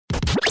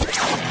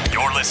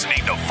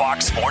listening to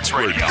Fox Sports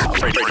Radio.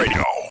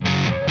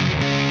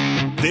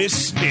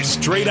 This is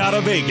Straight Outta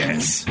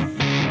Vegas.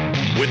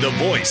 With the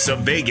voice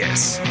of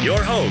Vegas,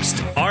 your host,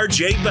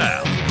 RJ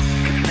Bell.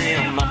 Give me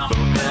a number,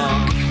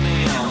 girl. Give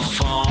me a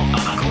phone.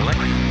 I'm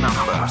collecting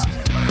numbers.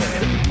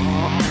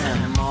 More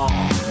and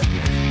more.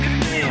 Give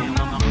me a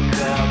number,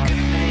 girl.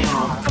 Give me a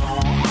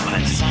phone. I'm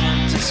a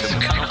scientist of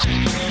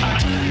counting. I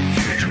tell you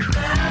future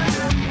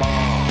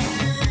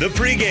more. The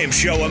pregame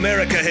show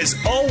America has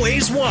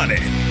always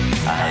wanted.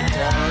 I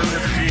tell the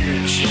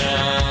future.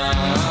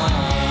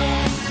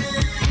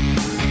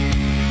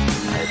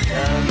 I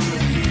tell the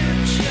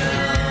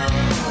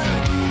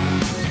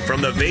future.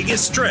 From the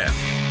Vegas Strip,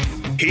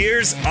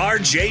 here's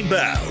RJ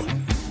Bell.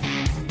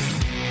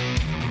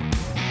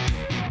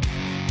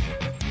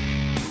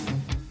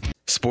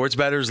 Sports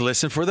bettors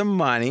listen for the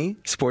money.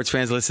 Sports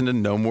fans listen to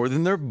no more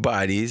than their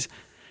buddies.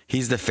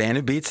 He's the fan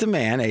who beats the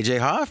man, AJ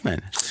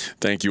Hoffman.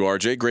 Thank you,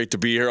 RJ. Great to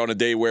be here on a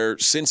day where,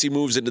 since he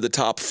moves into the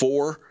top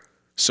four,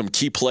 some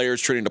key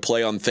players training to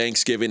play on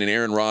Thanksgiving, and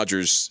Aaron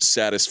Rodgers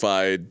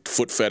satisfied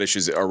foot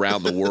fetishes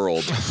around the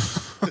world.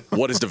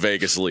 What is the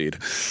Vegas lead?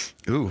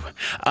 Ooh,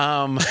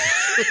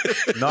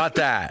 not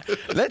that.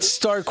 Let's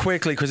start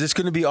quickly because it's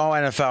going to be all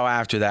NFL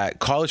after that.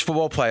 College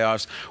football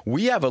playoffs.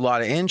 We have a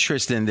lot of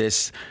interest in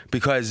this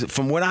because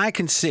from what I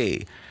can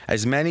see,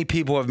 as many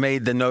people have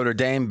made the Notre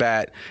Dame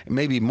bet,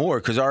 maybe more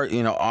because our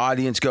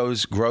audience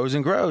grows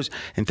and grows.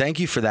 And thank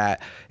you for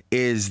that.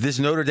 Is this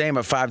Notre Dame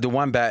a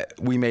 5-1 bet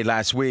we made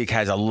last week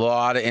has a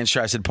lot of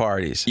interested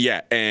parties.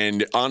 Yeah,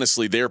 and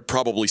honestly, they're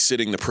probably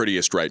sitting the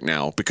prettiest right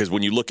now because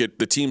when you look at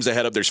the teams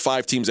ahead of, there's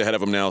 5 teams ahead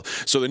of them now.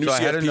 So the new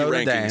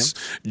CFP rankings,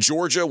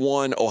 Georgia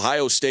 1,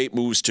 Ohio State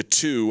moves to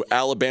 2,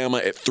 Alabama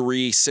at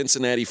 3,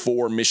 Cincinnati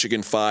 4,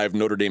 Michigan 5,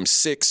 Notre Dame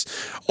 6,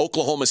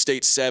 Oklahoma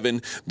State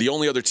 7. The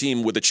only other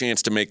team with a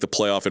chance to make the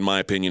playoff, in my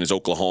opinion, is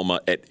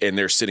Oklahoma, and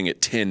they're sitting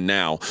at 10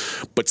 now.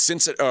 But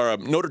since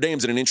Notre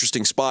Dame's in an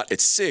interesting spot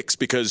at 6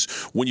 because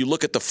when you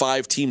look at the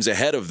 5 teams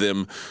ahead of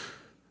them,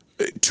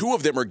 2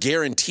 of them are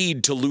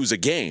guaranteed to lose a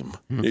game.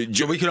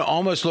 So we can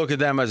almost look at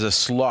them as a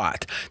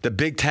slot. The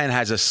Big Ten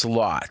has a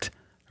slot,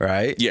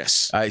 right?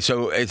 Yes. All right,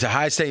 so it's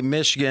Ohio State,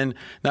 Michigan.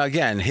 Now,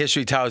 again,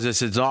 history tells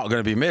us it's not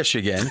going to be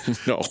Michigan.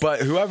 No.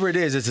 But whoever it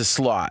is, it's a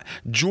slot.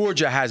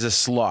 Georgia has a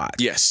slot.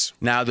 Yes.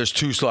 Now there's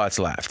 2 slots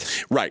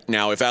left. Right.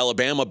 Now, if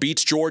Alabama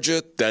beats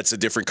Georgia, that's a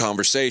different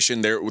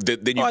conversation. Then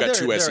you've got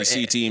 2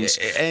 SEC teams.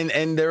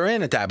 And they're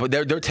in at that, but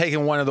they're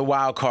taking one of the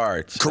wild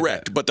cards.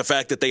 Correct. Okay. But the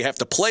fact that they have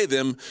to play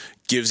them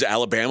gives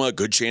Alabama a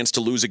good chance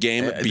to lose a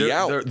game and be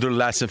out. They're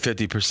less than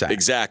 50%.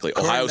 Exactly.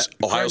 Ohio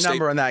State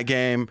number in that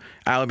game,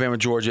 Alabama,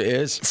 Georgia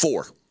is?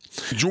 4.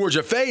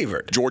 Georgia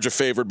favored. Georgia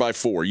favored by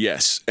 4,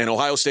 yes. And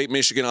Ohio State,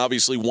 Michigan,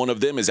 obviously one of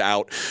them is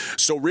out.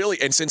 So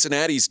really, and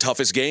Cincinnati's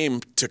toughest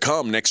game to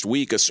come next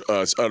week, a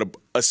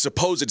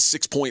supposed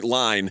 6-point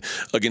line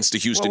against the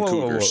Houston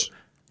Cougars.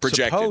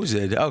 Projected.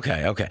 Supposed.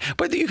 Okay.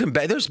 But you can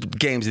bet. There's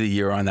games of the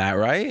year on that,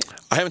 right?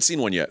 I haven't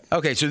seen one yet.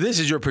 Okay, so this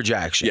is your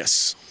projection.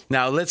 Yes.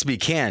 Now, let's be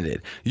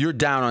candid. You're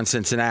down on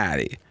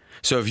Cincinnati.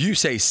 So if you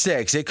say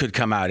 6, it could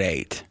come out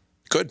 8.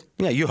 Could.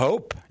 Yeah, you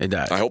hope it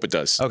does. I hope it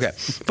does. Okay.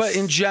 But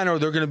in general,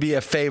 they're going to be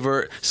a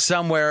favorite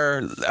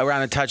somewhere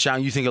around a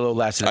touchdown. You think a little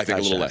less than a touchdown. I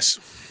think a little less.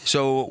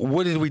 So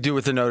what did we do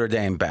with the Notre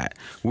Dame bet?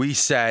 We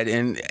said,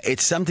 and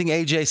it's something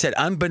AJ said,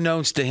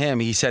 unbeknownst to him,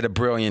 he said a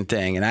brilliant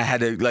thing, and I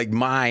had to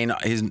mine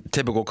his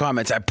typical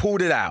comments. I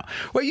pulled it out.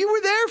 Well, you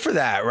were there for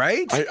that,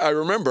 right? I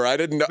remember. I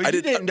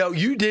didn't know.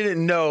 You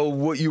didn't know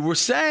what you were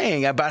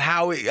saying about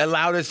how it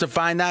allowed us to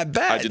find that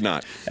bet. I did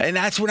not. And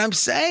that's what I'm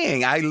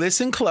saying. I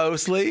listened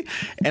closely,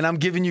 and I'm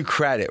giving you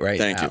credit right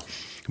now. Thank you.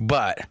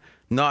 But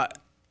not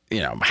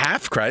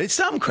half credit,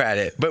 some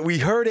credit. But we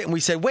heard it and we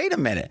said, wait a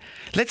minute.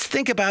 Let's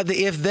think about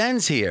the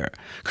if-thens here.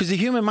 Because the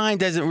human mind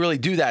doesn't really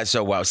do that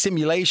so well.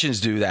 Simulations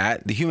do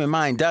that. The human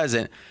mind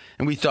doesn't.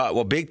 And we thought,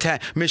 well, Big Ten,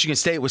 Michigan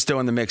State was still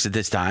in the mix at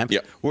this time.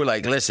 Yep. We're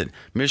like, listen,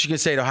 Michigan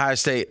State, Ohio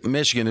State,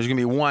 Michigan, there's going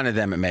to be one of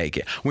them that make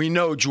it. We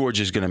know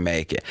Georgia's going to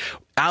make it.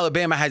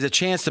 Alabama has a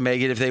chance to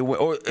make it if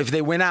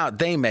they win out,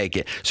 they make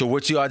it. So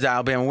what's the odds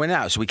Alabama win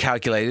out? So we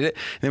calculated it.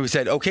 And then we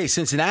said, okay,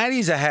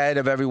 Cincinnati's ahead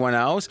of everyone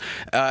else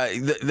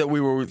that we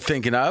were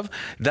thinking of.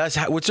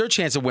 What's their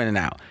chance of winning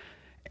out?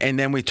 And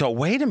then we thought,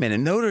 wait a minute,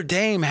 Notre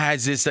Dame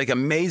has this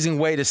amazing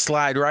way to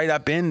slide right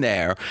up in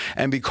there.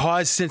 And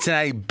because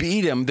Cincinnati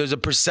beat them, there's a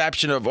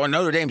perception of,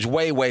 Notre Dame's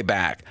way, way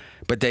back.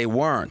 But they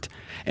weren't.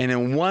 And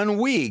in 1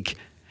 week,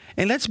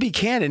 and let's be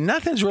candid,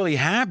 nothing's really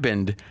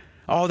happened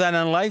all that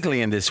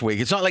unlikely in this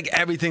week. It's not like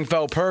everything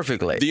fell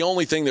perfectly. The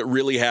only thing that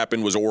really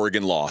happened was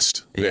Oregon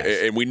lost.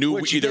 Yes. And we knew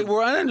what was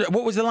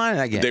the line in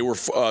that game? They were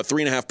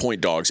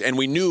 3.5-point dogs. And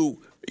we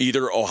knew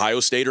either Ohio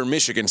State or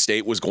Michigan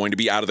State was going to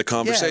be out of the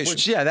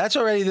conversation. That's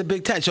already the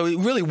Big Ten. So it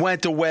really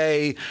went the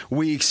way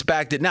we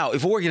expected. Now,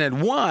 if Oregon had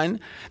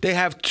won, they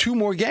have 2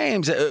 more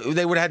games.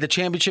 They would have had the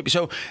championship.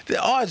 So the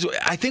odds,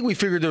 I think we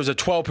figured there was a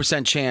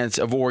 12% chance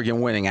of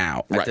Oregon winning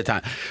out at the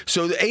time.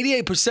 So the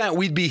 88%,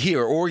 we'd be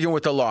here, Oregon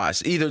with the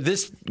loss, either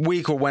this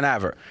week or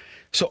whenever.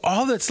 So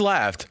all that's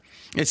left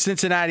is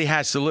Cincinnati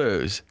has to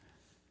lose.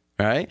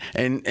 Right?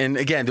 And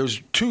again,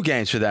 there's 2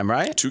 games for them,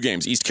 right? 2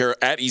 games.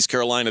 At East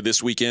Carolina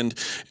this weekend,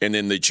 and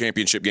then the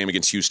championship game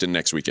against Houston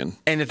next weekend.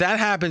 And if that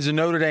happens and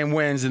Notre Dame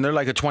wins, then they're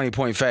like a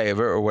 20-point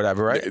favorite or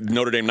whatever, right?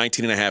 Notre Dame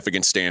 19.5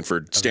 against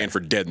Stanford. Okay.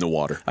 Stanford dead in the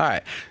water. All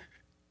right.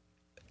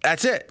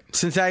 That's it.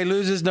 Cincinnati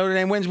loses, Notre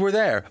Dame wins, we're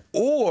there.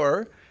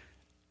 Or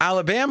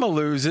Alabama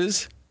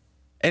loses,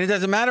 and it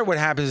doesn't matter what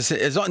happens.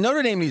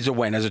 Notre Dame needs to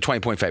win as a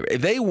 20-point favorite.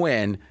 If they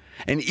win,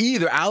 and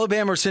either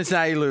Alabama or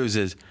Cincinnati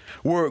loses,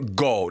 we're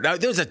gold. Now,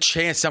 there's a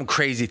chance some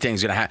crazy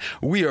thing's going to happen.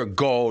 We are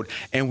gold,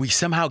 and we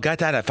somehow got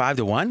that at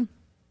 5-1?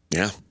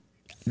 Yeah.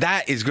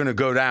 That is going to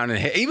go down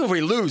even if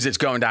we lose, it's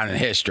going down in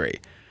history.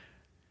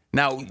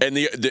 Now, and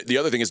the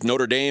other thing is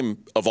Notre Dame,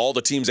 of all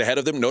the teams ahead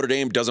of them, Notre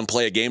Dame doesn't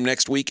play a game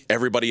next week.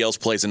 Everybody else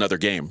plays another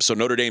game. So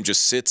Notre Dame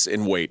just sits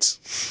and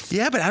waits.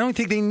 Yeah, but I don't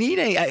think they need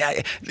any.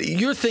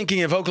 You're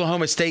thinking of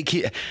Oklahoma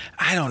State.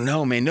 I don't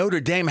know, man. Notre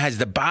Dame has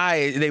the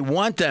bye. They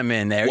want them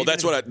in there. Well,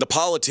 that's what the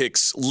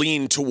politics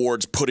lean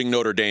towards putting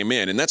Notre Dame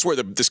in. And that's where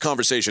this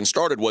conversation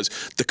started was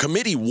the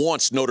committee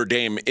wants Notre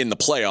Dame in the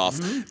playoff.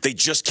 Mm-hmm. They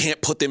just can't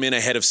put them in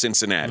ahead of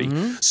Cincinnati.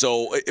 Mm-hmm.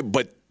 So,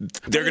 but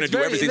they're going to do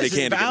everything they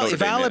can to get Notre Dame in.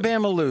 If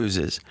Alabama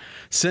loses,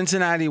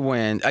 Cincinnati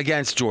wins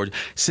against Georgia.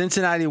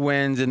 Cincinnati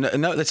wins, and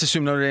let's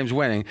assume Notre Dame's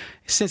winning.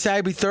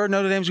 Cincinnati be 3rd.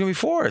 Notre Dame's going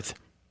to be 4th.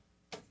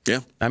 Yeah.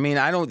 I mean,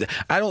 I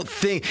don't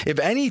think, if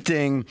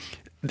anything,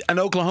 an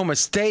Oklahoma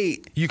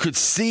State you could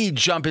see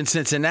jumping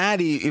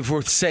Cincinnati if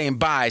we're saying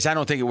buys. I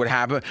don't think it would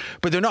happen,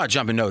 but they're not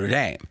jumping Notre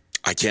Dame.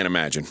 I can't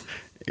imagine.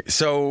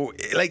 So,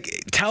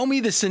 tell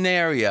me the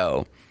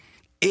scenario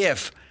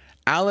if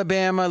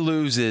Alabama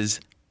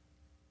loses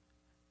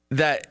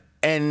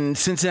and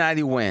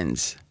Cincinnati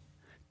wins.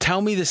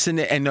 Tell me the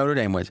scenario, and Notre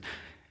Dame wins.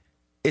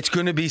 It's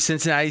going to be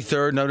Cincinnati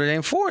 3rd, Notre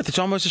Dame 4th. It's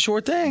almost a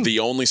short thing. The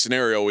only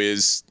scenario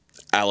is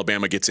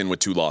Alabama gets in with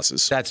 2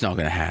 losses. That's not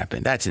going to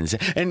happen. That's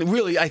insane. And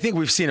really, I think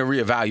we've seen a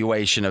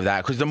reevaluation of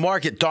that because the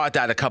market thought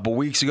that a couple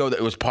weeks ago that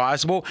it was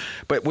possible.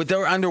 But with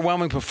their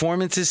underwhelming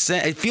performances,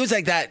 it feels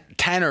like that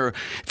tenor,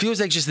 feels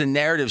like just the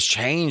narrative's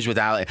changed with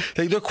Alabama.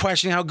 They're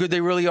questioning how good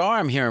they really are,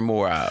 I'm hearing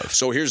more of.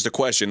 So here's the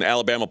question.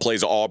 Alabama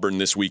plays Auburn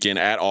this weekend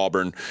at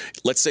Auburn.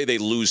 Let's say they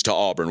lose to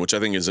Auburn, which I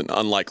think is an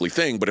unlikely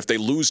thing. But if they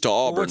lose to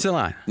Auburn. What's the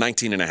line?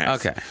 19.5.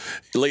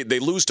 Okay. They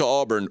lose to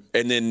Auburn,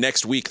 and then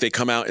next week they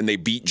come out and they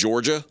beat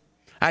Georgia.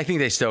 I think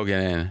they still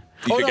get in.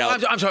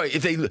 I'm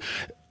sorry.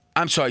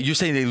 I'm sorry. You're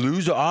saying they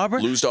lose to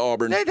Auburn? Lose to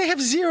Auburn. They have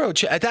zero.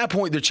 At that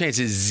point, their chance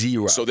is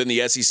 0. So then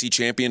the SEC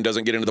champion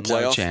doesn't get into the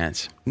playoff? No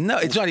chance. No,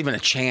 it's not even a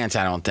chance,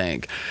 I don't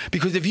think.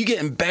 Because if you get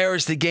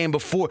embarrassed the game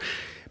before.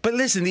 But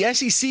listen, the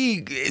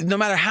SEC, no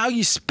matter how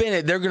you spin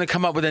it, they're going to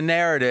come up with a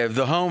narrative,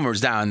 the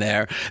homers down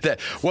there, that,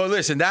 well,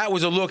 listen, that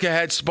was a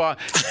look-ahead spot.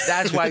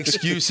 That's why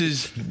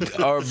excuses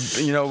are,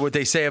 what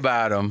they say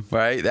about them,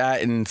 right?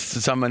 That and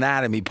some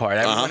anatomy part.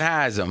 Everyone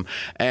has them.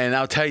 And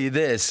I'll tell you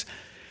this.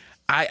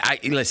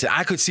 Listen,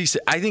 I could see.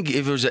 I think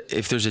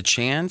if there's a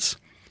chance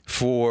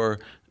for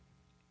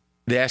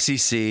the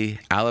SEC,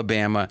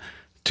 Alabama,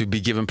 to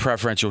be given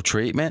preferential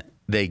treatment,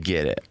 they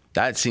get it.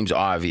 That seems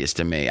obvious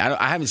to me.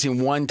 I haven't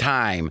seen one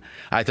time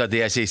I thought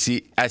the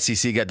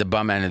SEC got the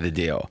bum end of the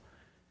deal.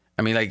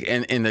 I mean, like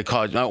in the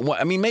college.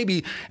 I mean,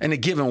 maybe in a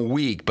given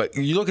week, but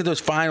you look at those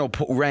final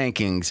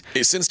rankings.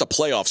 Since the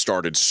playoffs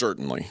started,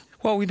 certainly.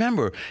 Well,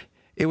 remember,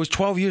 it was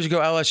 12 years ago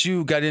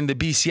LSU got into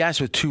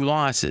BCS with 2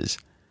 losses.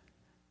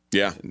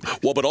 Yeah.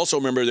 Well, but also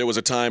remember there was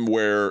a time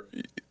where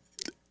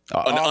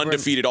an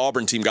undefeated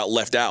Auburn team got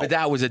left out. But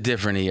that was a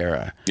different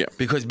era. Yeah.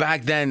 Because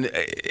back then,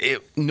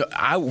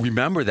 I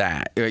remember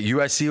that.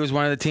 USC was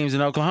one of the teams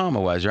in Oklahoma,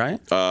 was,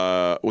 right?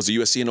 Was it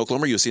USC in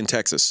Oklahoma or USC in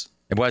Texas?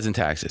 It was in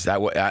Texas. I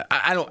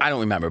don't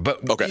remember.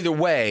 But Either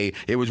way,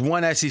 it was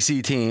one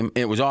SEC team.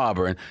 It was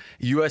Auburn,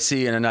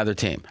 USC, and another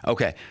team.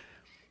 Okay.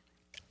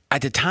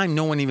 At the time,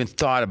 no one even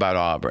thought about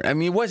Auburn. I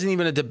mean, it wasn't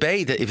even a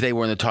debate that if they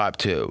were in the top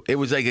 2. It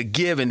was like a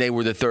given they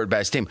were the 3rd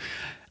best team.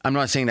 I'm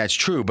not saying that's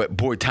true, but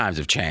boy, times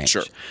have changed.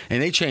 Sure.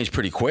 And they changed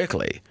pretty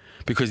quickly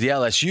because the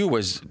LSU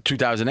was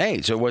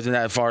 2008, so it wasn't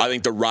that far. I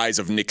think the rise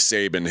of Nick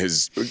Saban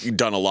has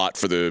done a lot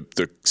for the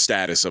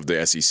status of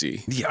the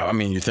SEC. Yeah, I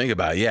mean, you think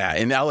about it, yeah.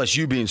 And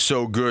LSU being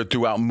so good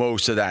throughout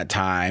most of that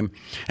time,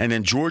 and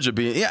then Georgia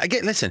being,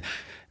 again, listen,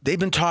 they've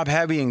been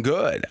top-heavy and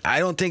good. I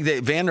don't think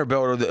that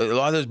Vanderbilt or a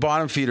lot of those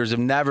bottom feeders have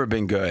never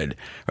been good,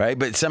 right?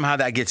 But somehow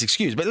that gets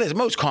excused. But listen,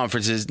 most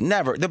conferences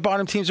never. The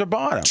bottom teams are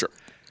bottom. Sure.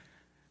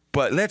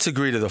 But let's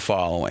agree to the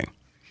following.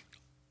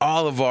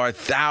 All of our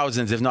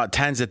thousands, if not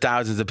tens of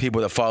thousands of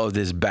people that follow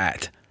this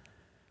bet,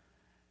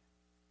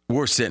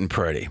 we're sitting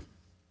pretty.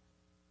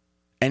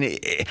 And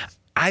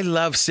I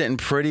love sitting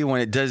pretty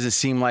when it doesn't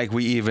seem like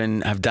we even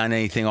have done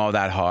anything all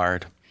that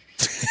hard.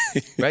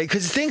 Right?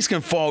 Because things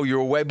can fall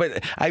your way.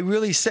 But I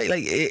really say,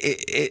 like,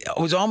 it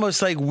was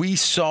almost like we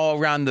saw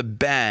around the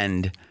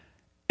bend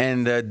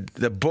And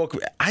the book,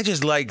 I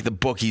just like the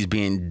bookies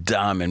being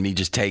dumb and me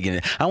just taking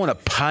it. I want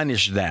to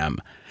punish them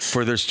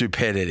for their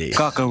stupidity.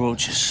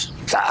 Cockroaches.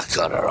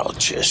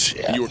 Cockroaches,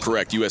 yeah. You were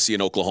correct. USC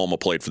and Oklahoma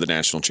played for the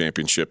national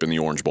championship in the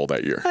Orange Bowl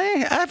that year.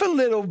 I have a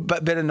little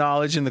bit of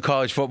knowledge in the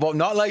college football.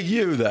 Not like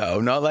you,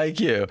 though. Not like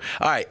you.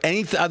 All right.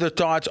 Any other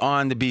thoughts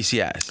on the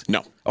BCS?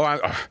 No.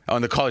 Or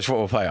on the college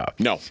football playoff?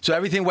 No. So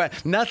everything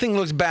went. Nothing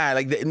looks bad.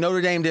 Like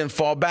Notre Dame didn't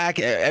fall back.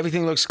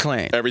 Everything looks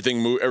clean.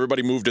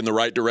 Everybody moved in the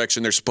right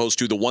direction they're supposed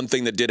to. The one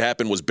thing that did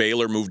happen was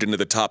Baylor moved into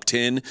the top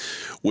 10,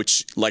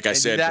 which, like I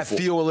said, did that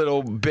feel a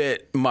little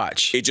bit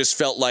much? It just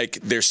felt like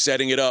they're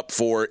setting it up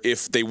for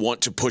if they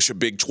want to push a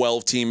Big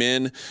 12 team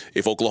in.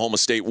 If Oklahoma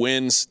State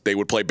wins, they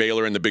would play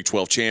Baylor in the Big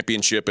 12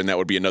 championship, and that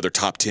would be another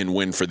top 10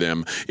 win for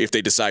them if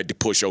they decide to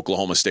push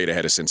Oklahoma State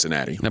ahead of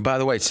Cincinnati. Now, by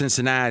the way,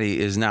 Cincinnati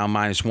is now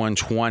minus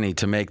 120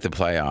 to make the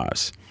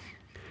playoffs.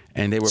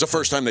 And it's the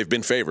first time they've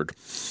been favored.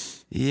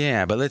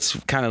 Yeah, but let's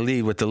kind of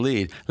lead with the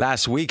lead.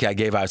 Last week, I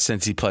gave out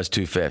Cincy plus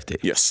 250.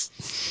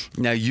 Yes.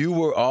 Now, you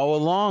were all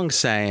along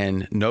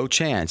saying, no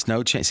chance.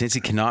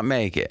 Cincy cannot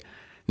make it.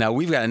 Now,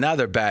 we've got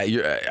another bet.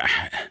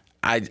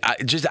 I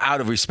just out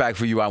of respect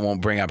for you, I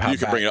won't bring up how you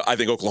can bring it up. I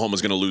think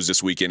Oklahoma's going to lose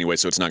this week anyway,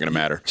 so it's not going to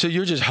matter. So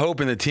you're just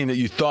hoping the team that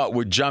you thought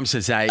would jump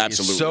Cincinnati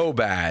is so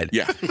bad.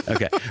 Yeah.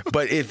 Okay.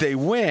 But if they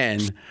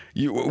win,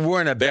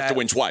 we're in a bet. They have to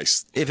win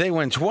twice. If they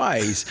win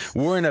twice,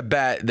 we're in a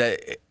bet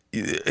that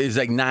is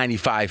like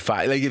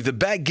 95-5. Like if the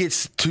bet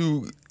gets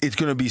to, it's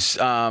going to be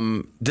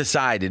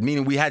decided,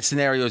 meaning we had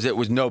scenarios that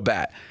was no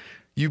bet.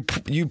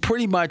 You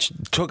pretty much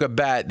took a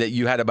bet that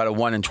you had about a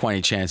 1 in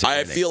 20 chance.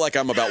 I feel like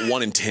I'm about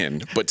 1 in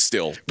 10, but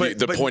still,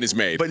 the point is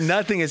made. But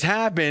nothing has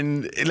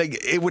happened.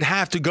 Like it would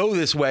have to go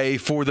this way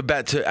for the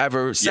bet to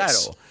ever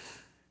settle.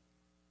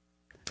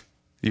 Yes.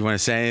 You want to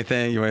say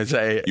anything? You want to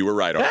say? You were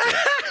right, Arthur.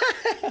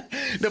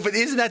 No, but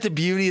isn't that the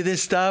beauty of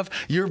this stuff?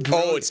 You're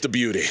brilliant. Oh, it's the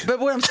beauty. But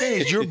what I'm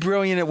saying is you're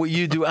brilliant at what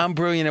you do. I'm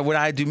brilliant at what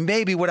I do.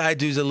 Maybe what I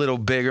do is a little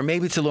bigger.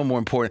 Maybe it's a little more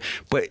important.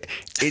 But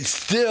it's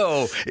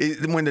still,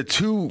 when the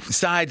two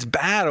sides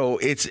battle,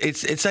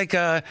 it's like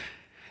a...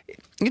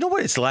 You know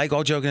what it's like,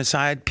 all joking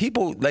aside?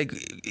 People, like,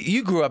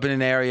 you grew up in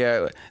an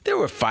area, there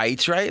were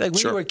fights, right? Like,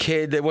 when you were a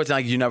kid, it wasn't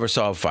like you never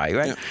saw a fight,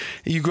 right? Yeah.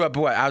 You grew up,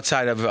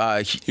 outside of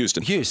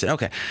Houston. Houston,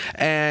 okay.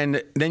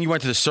 And then you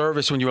went to the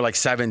service when you were like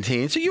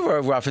 17, so you were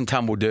a rough and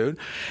tumble dude.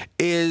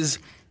 A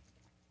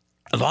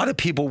lot of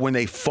people, when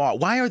they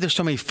fought, why are there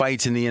so many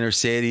fights in the inner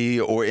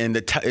city or in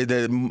the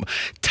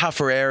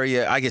tougher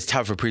area? I guess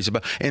tougher,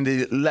 but in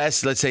the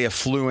less, let's say,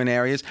 affluent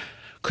areas?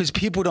 Because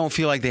people don't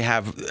feel like they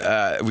have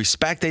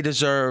respect they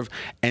deserve,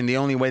 and the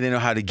only way they know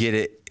how to get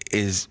it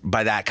is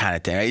by that kind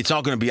of thing. Right? It's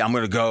not going to be, I'm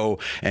going to go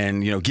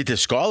and get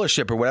this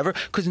scholarship or whatever,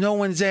 because no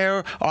one's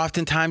there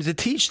oftentimes to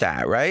teach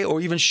that, right?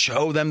 Or even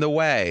show them the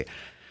way.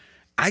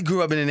 I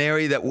grew up in an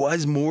area that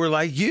was more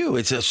like you.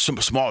 It's a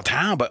small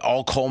town, but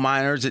all coal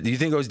miners. Do you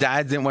think those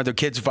dads didn't want their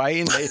kids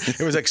fighting? It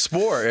was like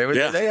sport.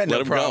 They had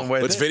no problem with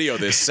it. Let's video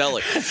this. Sell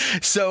it.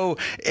 So,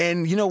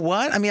 and you know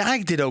what? I mean,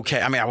 I did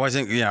okay. I mean, I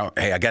wasn't,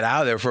 hey, I got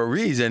out of there for a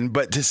reason.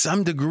 But to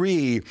some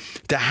degree,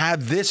 to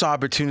have this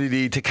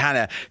opportunity to kind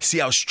of see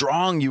how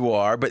strong you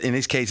are, but in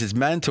this case, it's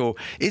mental.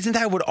 Isn't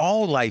that what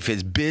all life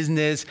is?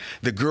 Business,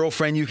 the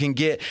girlfriend you can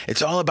get.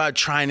 It's all about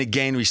trying to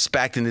gain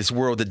respect in this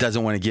world that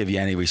doesn't want to give you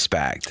any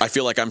respect. I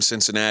feel like I'm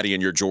Cincinnati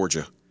and you're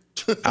Georgia.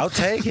 I'll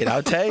take it.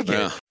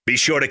 Yeah. Be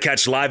sure to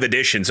catch live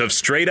editions of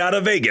Straight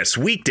Outta Vegas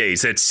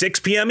weekdays at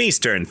 6 p.m.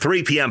 Eastern,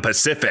 3 p.m.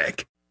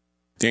 Pacific.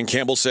 Dan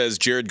Campbell says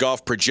Jared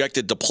Goff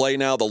projected to play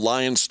now. The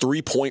Lions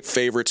 3-point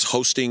favorites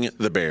hosting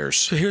the Bears.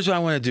 So here's what I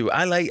want to do.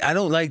 I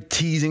don't like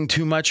teasing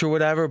too much or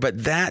whatever,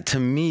 but that to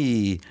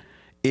me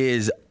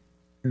is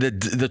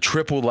the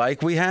triple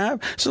like we have.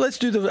 So let's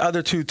do the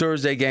other two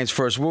Thursday games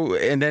first,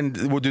 and then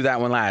we'll do that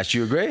one last.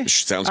 You agree?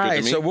 Sounds good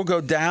to me. So we'll go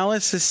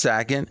Dallas is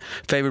second,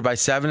 favored by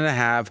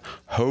 7.5,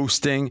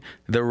 hosting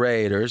the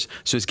Raiders.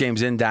 So this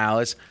game's in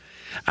Dallas.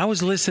 I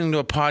was listening to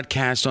a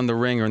podcast on The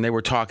Ringer, and they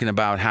were talking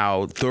about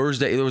how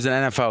Thursday, there was an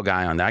NFL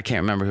guy on there. I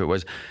can't remember who it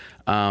was.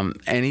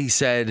 And he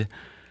said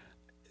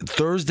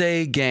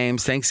Thursday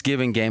games,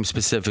 Thanksgiving games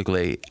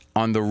specifically,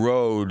 on the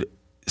road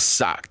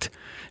sucked.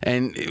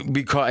 And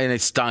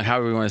it stunk,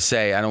 however you want to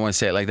say. I don't want to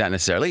say it like that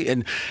necessarily.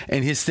 And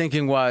his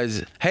thinking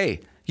was, hey,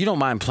 you don't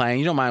mind playing,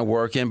 you don't mind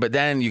working, but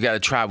then you got to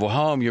travel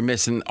home. You're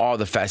missing all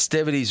the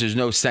festivities. There's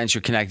no sense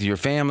you're connected to your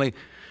family.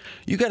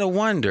 You got to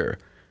wonder,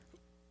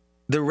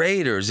 the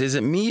Raiders, is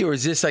it me or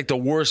is this like the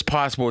worst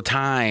possible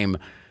time?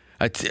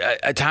 A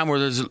time where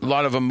there's a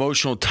lot of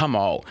emotional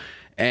tumult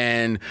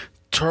and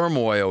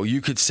turmoil. You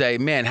could say,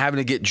 man, having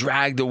to get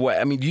dragged away.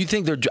 I mean, do you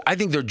think I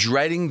think they're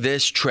dreading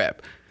this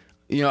trip.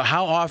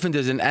 How often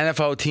does an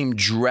NFL team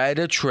dread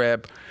a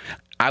trip?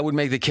 I would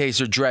make the case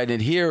they're dreading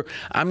it here.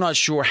 I'm not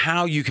sure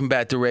how you can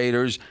bet the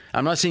Raiders.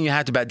 I'm not saying you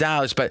have to bet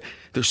Dallas, but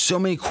there's so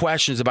many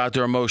questions about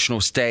their emotional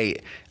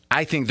state.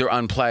 I think they're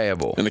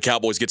unplayable. And the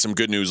Cowboys get some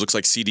good news. Looks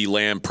like CeeDee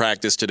Lamb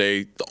practiced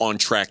today, on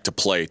track to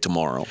play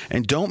tomorrow.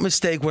 And don't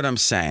mistake what I'm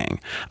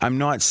saying. I'm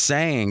not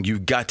saying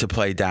you've got to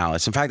play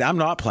Dallas. In fact, I'm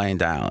not playing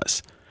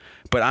Dallas.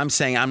 But I'm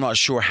saying I'm not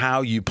sure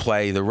how you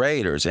play the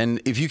Raiders.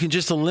 And if you can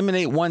just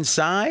eliminate one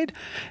side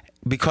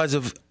because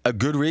of a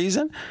good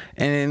reason,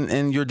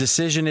 and your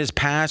decision is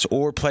pass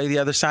or play the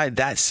other side,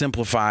 that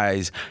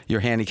simplifies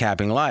your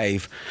handicapping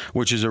life,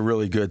 which is a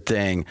really good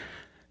thing.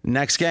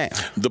 Next game.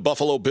 The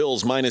Buffalo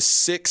Bills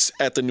 -6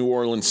 at the New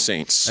Orleans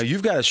Saints. Now,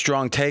 you've got a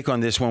strong take on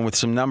this one with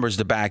some numbers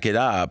to back it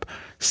up.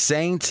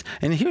 Saints,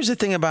 and here's the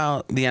thing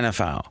about the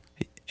NFL,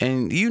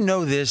 and you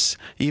know this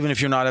even if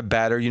you're not a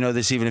bettor, you know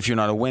this even if you're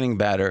not a winning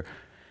bettor,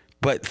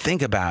 but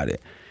think about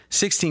it.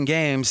 16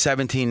 games,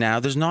 17 now.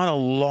 There's not a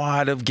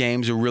lot of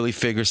games to really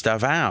figure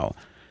stuff out.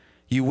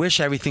 You wish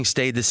everything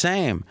stayed the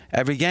same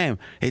every game.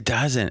 It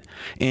doesn't.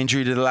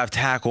 Injury to the left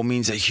tackle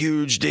means a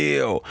huge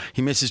deal.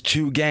 He misses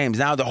 2 games.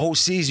 Now the whole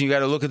season, you got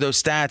to look at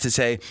those stats and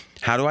say,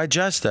 how do I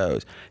adjust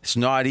those? It's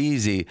not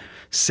easy.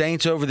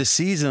 Saints over the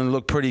season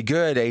look pretty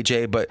good,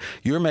 AJ, but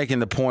you're making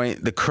the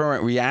point the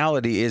current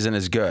reality isn't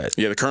as good.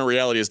 Yeah, the current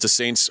reality is the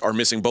Saints are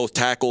missing both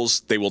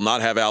tackles. They will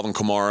not have Alvin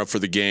Kamara for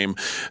the game.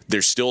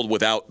 They're still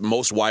without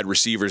most wide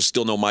receivers,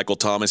 still no Michael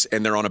Thomas,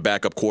 and they're on a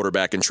backup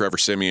quarterback in Trevor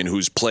Siemian,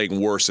 who's playing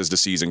worse as the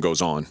season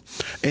goes on.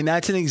 And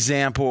that's an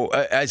example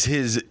as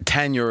his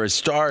tenure as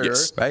starter,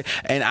 yes. Right?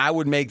 And I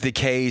would make the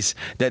case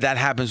that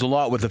happens a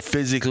lot with a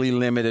physically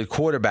limited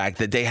quarterback,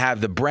 that they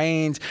have the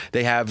brains,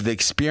 they have the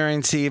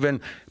experience even,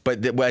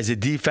 but as the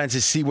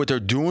defenses see what they're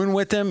doing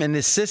with him in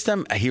this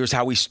system, here's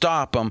how we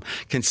stop him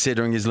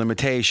considering his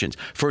limitations.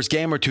 First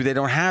game or two, they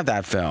don't have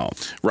that film.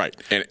 Right.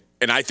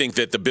 And I think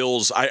that the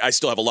Bills, I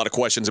still have a lot of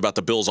questions about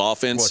the Bills'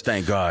 offense. Well,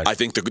 thank God. I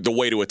think the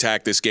way to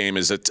attack this game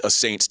is a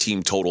Saints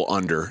team total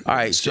under. All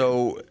right,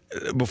 so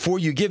before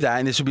you give that,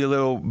 and this will be a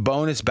little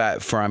bonus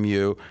bet from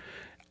you,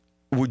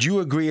 would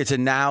you agree it's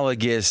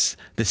analogous,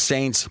 the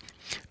Saints'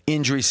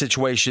 injury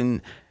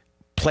situation,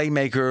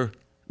 playmaker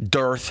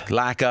dearth,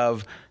 lack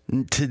of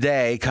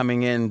today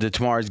coming into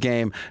tomorrow's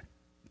game,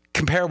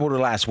 comparable to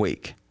last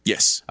week?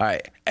 Yes. All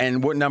right.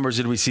 And what numbers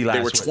did we see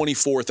last week? They were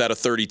 24th out of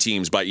 30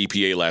 teams by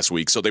EPA last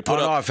week. So they put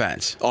on up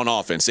offense. On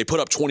offense. They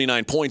put up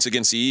 29 points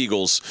against the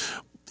Eagles.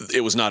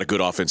 It was not a good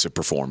offensive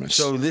performance.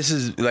 So this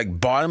is like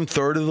bottom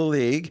third of the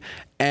league,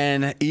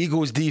 and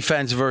Eagles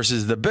defense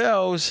versus the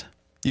Bills.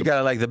 You got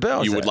to like the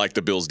Bills. You would like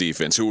the Bills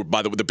defense, who,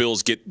 by the way, the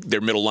Bills get their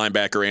middle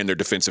linebacker and their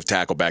defensive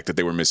tackle back that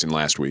they were missing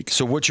last week.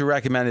 So what's your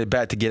recommended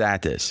bet to get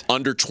at this?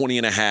 Under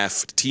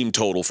 20.5 team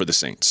total for the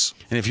Saints.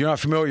 And if you're not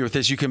familiar with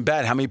this, you can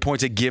bet how many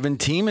points a given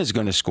team is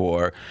going to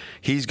score.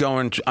 He's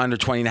going under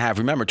 20.5.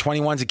 Remember,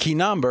 21 is a key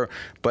number,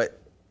 but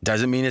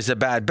doesn't mean it's a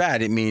bad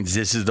bet. It means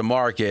this is the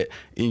market,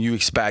 and you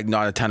expect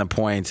not a ton of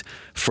points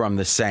from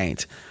the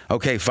Saints.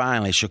 Okay,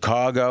 finally,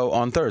 Chicago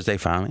on Thursday,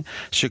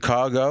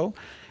 Chicago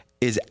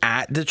is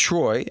at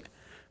Detroit,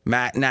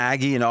 Matt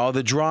Nagy and all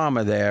the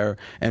drama there.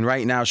 And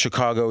right now,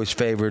 Chicago is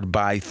favored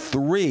by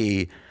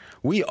 3.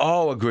 We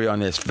all agree on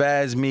this.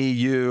 Fez, me,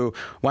 you.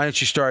 Why don't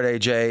you start,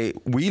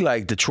 AJ? We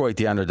like Detroit,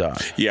 the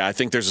underdog. Yeah, I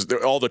think there's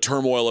all the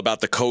turmoil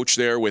about the coach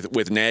there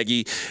with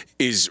Nagy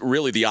is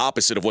really the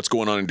opposite of what's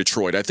going on in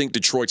Detroit. I think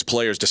Detroit's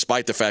players,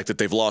 despite the fact that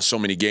they've lost so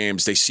many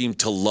games, they seem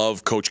to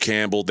love Coach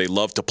Campbell. They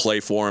love to play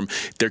for him.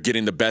 They're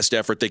getting the best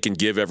effort they can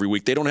give every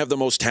week. They don't have the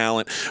most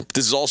talent, but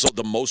this is also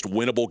the most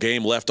winnable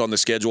game left on the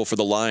schedule for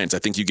the Lions. I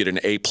think you get an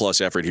A-plus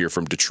effort here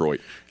from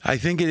Detroit. I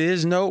think it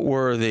is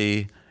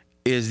noteworthy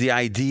is the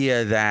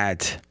idea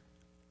that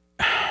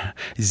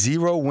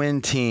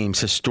 0-win teams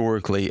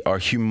historically are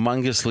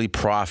humongously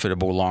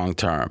profitable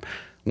long-term.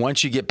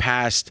 Once you get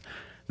past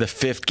the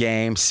 5th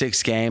game,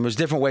 6th game, there's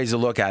different ways to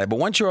look at it. But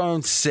once you're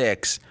on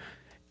 6,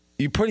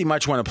 you pretty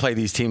much want to play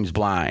these teams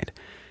blind.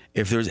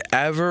 If there's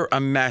ever a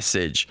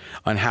message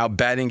on how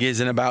betting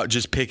isn't about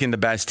just picking the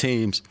best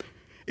teams,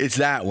 it's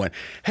that one.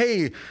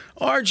 Hey,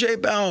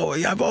 RJ Bell,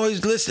 I've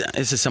always listened.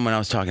 This is someone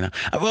else talking now.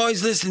 I've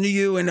always listened to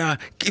you, and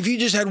if you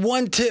just had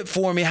one tip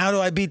for me, how do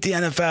I beat the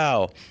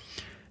NFL?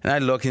 And I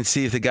look and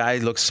see if the guy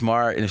looks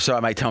smart, and if so, I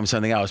might tell him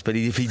something else. But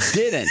if he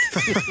didn't,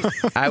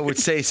 I would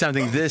say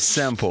something this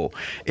simple,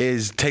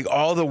 is take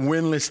all the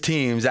winless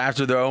teams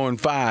after they're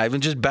 0-5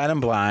 and just bet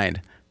them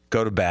blind.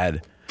 Go to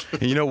bed.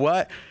 And you know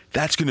what?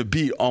 That's going to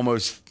beat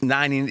almost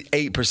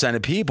 98%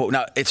 of people.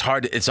 Now, it's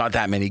hard. It's not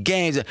that many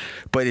games,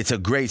 but it's a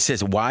great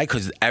system. Why?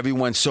 Because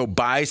everyone's so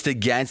biased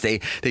against. They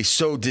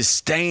so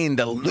disdain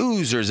the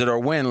losers that are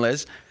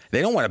winless.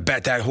 They don't want to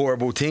bet that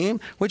horrible team,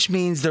 which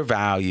means their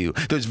value.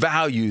 There's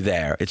value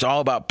there. It's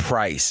all about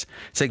price.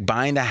 It's like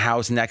buying the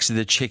house next to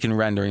the chicken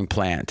rendering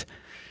plant.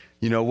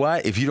 You know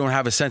what? If you don't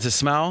have a sense of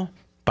smell,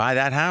 buy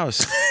that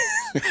house.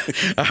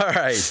 All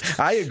right.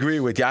 I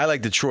agree with you. I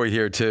like Detroit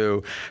here,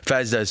 too.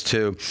 Fez does,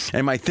 too.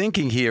 And my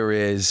thinking here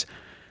is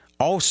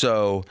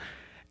also,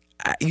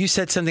 you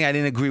said something I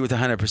didn't agree with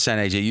 100%,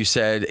 AJ. You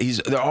said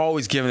they're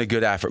always giving a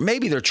good effort.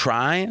 Maybe they're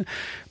trying,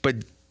 but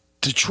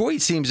Detroit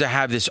seems to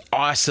have this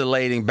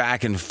oscillating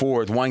back and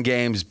forth. One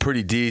game's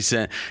pretty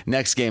decent,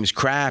 next game's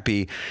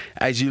crappy.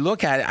 As you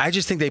look at it, I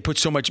just think they put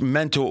so much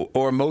mental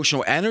or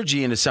emotional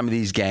energy into some of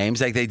these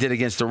games, like they did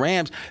against the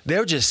Rams.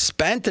 They're just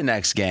spent the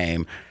next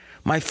game.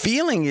 My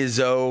feeling is,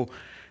 though,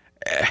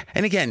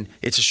 And again,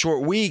 it's a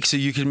short week, so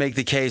you can make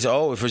the case,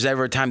 if there's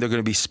ever a time they're going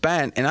to be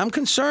spent, and I'm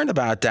concerned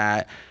about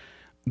that.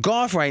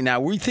 Goff right now,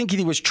 we're thinking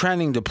he was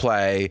trending to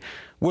play.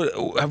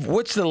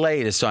 What's the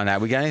latest on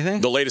that? We got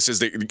anything? The latest is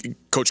that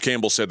Coach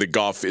Campbell said that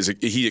Goff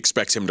he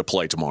expects him to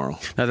play tomorrow.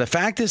 Now, the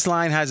fact this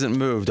line hasn't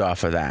moved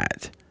off of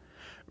that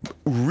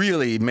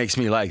really makes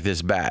me like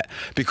this bet,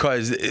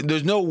 because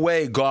there's no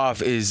way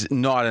Goff is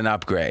not an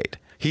upgrade.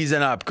 He's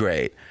an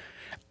upgrade.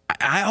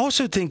 I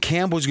also think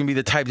Campbell's going to be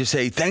the type to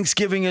say,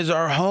 Thanksgiving is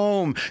our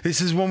home. This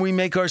is when we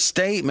make our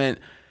statement.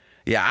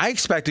 Yeah, I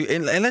expect to.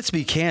 And let's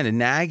be candid,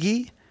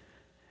 Nagy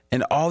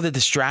and all the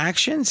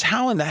distractions,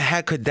 how in the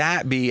heck could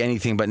that be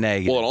anything but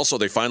negative? Well, and also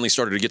they finally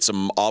started to get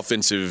some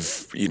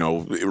offensive,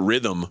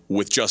 rhythm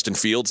with Justin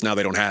Fields. Now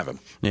they don't have him.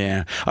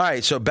 Yeah. All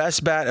right, so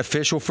best bet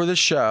official for the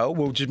show.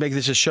 We'll just make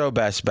this a show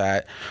best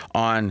bet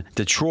on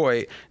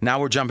Detroit. Now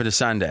we're jumping to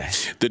Sunday.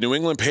 The New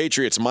England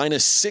Patriots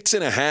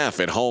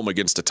 -6.5 at home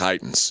against the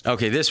Titans.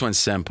 Okay, this one's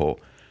simple.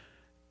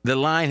 The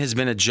line has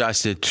been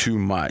adjusted too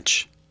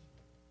much.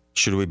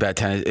 Should we bet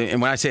 10?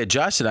 And when I say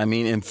adjusted, I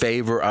mean in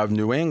favor of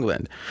New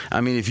England. I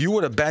mean, if you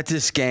would have bet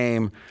this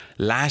game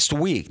last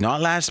week,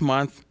 not last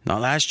month, not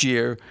last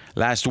year,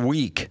 last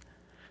week.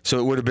 So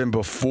it would have been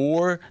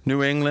before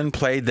New England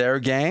played their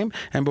game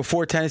and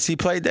before Tennessee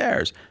played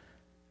theirs.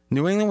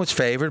 New England was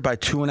favored by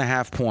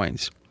 2.5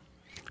 points.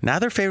 Now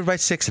they're favored by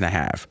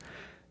 6.5.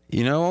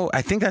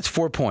 I think that's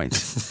 4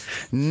 points.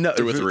 No,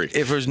 through a 3.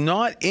 If there's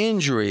not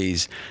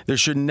injuries, there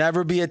should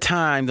never be a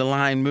time the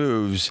line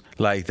moves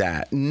like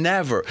that.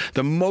 Never.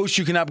 The most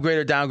you can upgrade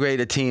or downgrade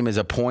a team is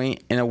a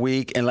point in a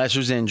week, unless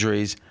there's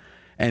injuries,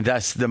 and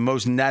thus the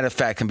most net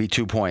effect can be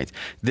 2 points.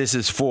 This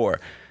is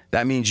 4.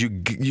 That means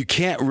you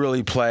can't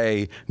really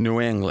play New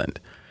England.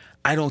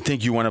 I don't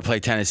think you want to play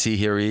Tennessee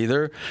here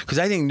either, because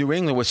I think New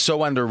England was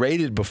so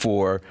underrated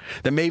before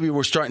that maybe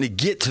we're starting to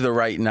get to the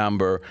right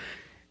number.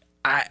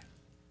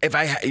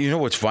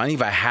 What's funny?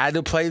 If I had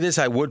to play this,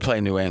 I would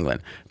play New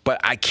England. But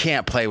I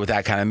can't play with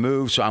that kind of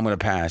move, so I'm going to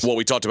pass. Well,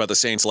 we talked about the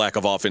Saints' lack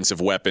of offensive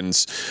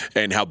weapons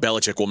and how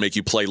Belichick will make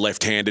you play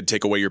left-handed,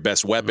 take away your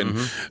best weapon.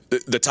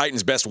 Mm-hmm. The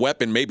Titans' best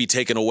weapon may be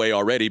taken away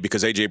already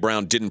because A.J.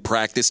 Brown didn't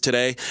practice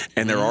today,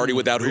 and they're already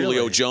without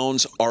Julio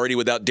Jones, already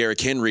without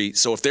Derrick Henry.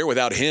 So if they're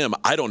without him,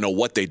 I don't know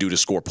what they do to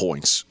score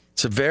points.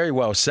 It's very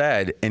well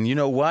said. And you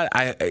know what?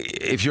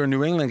 If you're a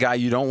New England guy,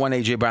 you don't want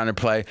A.J. Brown to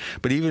play.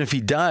 But even if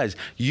he does,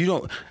 you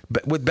don't.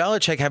 But with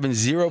Belichick having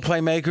 0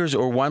 playmakers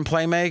or 1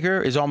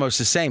 playmaker is almost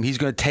the same. He's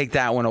going to take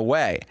that one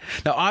away.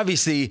 Now,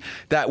 obviously,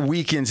 that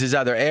weakens his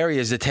other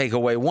areas to take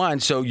away one.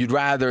 So you'd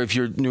rather, if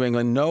you're New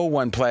England, know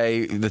one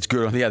play that's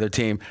good on the other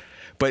team.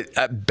 But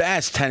at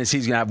best,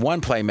 Tennessee's going to have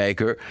 1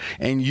 playmaker,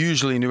 and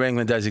usually New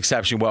England does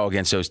exceptionally well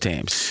against those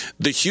teams.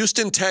 The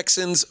Houston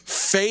Texans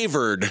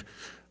favored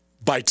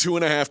by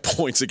 2.5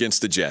 points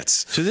against the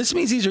Jets. So this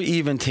means these are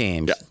even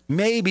teams. Yeah.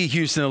 Maybe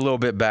Houston a little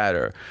bit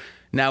better.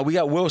 Now, we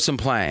got Wilson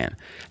playing.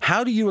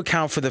 How do you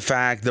account for the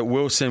fact that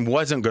Wilson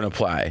wasn't going to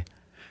play?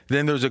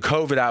 Then there's a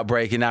COVID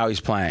outbreak, and now he's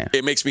playing.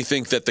 It makes me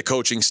think that the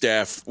coaching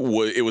staff,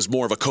 it was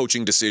more of a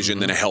coaching decision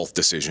than a health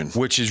decision.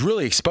 Which is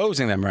really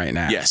exposing them right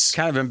now. Yes. It's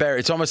kind of embarrassing.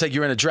 It's almost like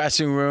you're in a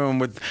dressing room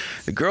with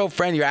the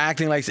girlfriend, you're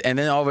acting like, and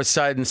then all of a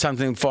sudden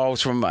something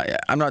falls from,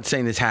 I'm not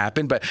saying this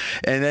happened,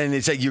 and then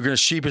it's like you're going to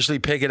sheepishly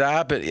pick it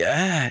up.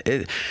 I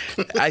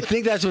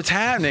think that's what's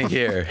happening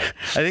here.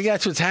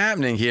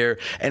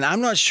 And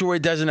I'm not sure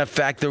it doesn't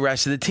affect the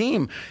rest of the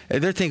team.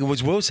 They're thinking,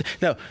 was Wilson?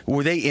 No,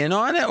 were they in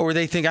on it, or were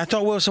they thinking, I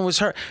thought Wilson was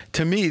hurt?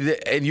 To me,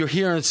 and you're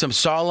hearing some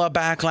Saleh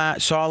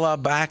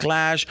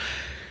backlash.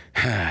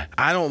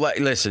 I don't like.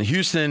 Listen,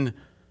 Houston,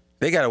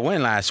 they got a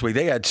win last week.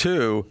 They got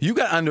 2. You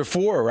got under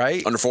 4,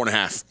 right? Under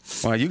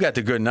 4.5. Well, you got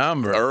the good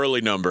number.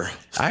 Early number.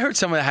 I heard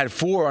someone that had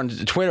 4 on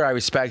Twitter, I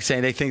respect,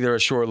 saying they think they're a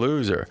sure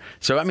loser.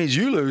 So that means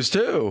you lose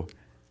too.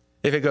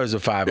 If it goes to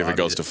 5. If it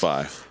goes to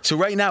 5. So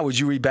right now, would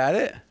you rebet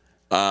it?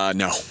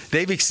 No.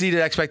 They've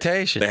exceeded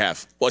expectations. They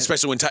have. Well,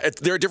 especially when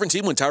they're a different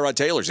team when Tyrod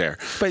Taylor's there.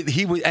 But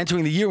he was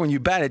entering the year when you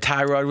betted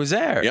Tyrod was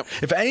there. Yep.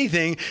 If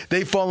anything,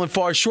 they've fallen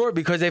far short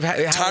because they've had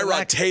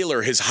Tyrod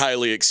Taylor has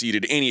highly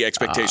exceeded any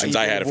expectations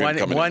I had of him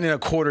coming in.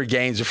 1.25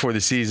 games before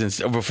the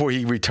season, before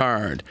he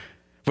returned.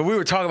 But we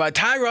were talking about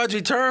Tyrod's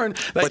return.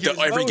 But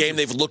every game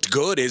they've looked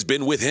good has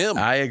been with him.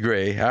 I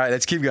agree. All right,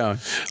 let's keep going.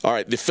 All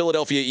right, the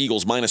Philadelphia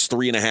Eagles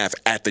 -3.5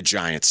 at the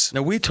Giants.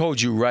 Now, we told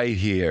you right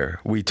here,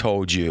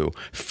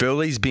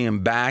 Philly's being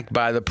backed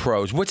by the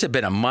pros. What's it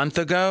been, a month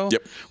ago?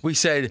 Yep. We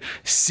said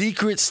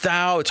secret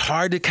style. It's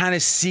hard to kind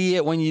of see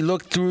it when you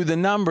look through the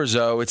numbers,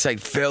 though. It's like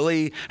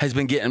Philly has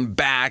been getting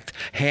backed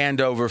hand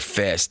over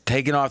fist,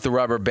 taking off the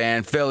rubber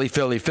band.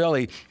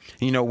 Philly.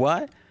 You know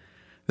what?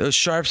 Those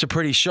sharps are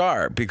pretty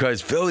sharp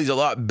because Philly's a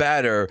lot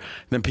better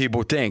than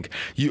people think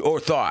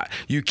or thought.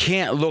 You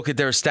can't look at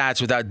their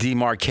stats without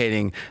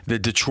demarcating the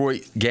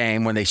Detroit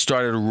game when they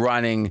started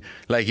running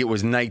like it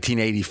was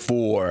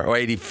 1984 or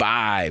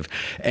 85,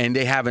 and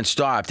they haven't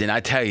stopped. And I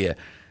tell you,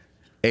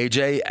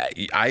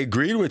 AJ, I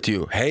agreed with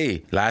you.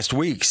 Hey, last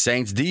week,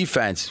 Saints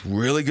defense,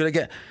 really good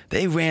again.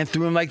 They ran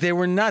through them like they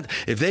were nuts.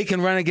 If they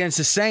can run against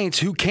the Saints,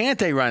 who can't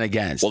they run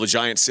against? Well, the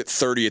Giants sit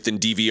 30th in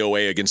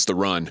DVOA against the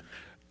run.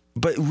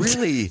 But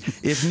really,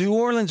 if New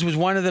Orleans was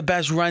one of the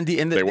best run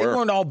and they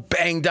weren't all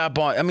banged up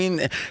on. I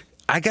mean,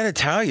 I got to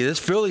tell you, this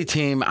Philly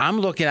team, I'm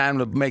looking at them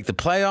to make the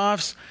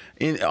playoffs.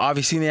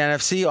 Obviously in the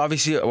NFC,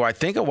 obviously, or I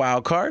think a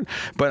wild card.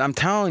 But I'm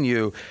telling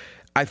you,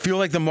 I feel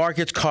like the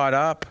market's caught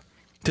up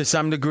to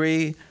some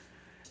degree.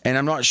 And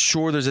I'm not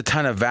sure there's a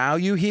ton of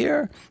value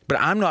here, but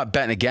I'm not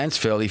betting against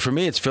Philly. For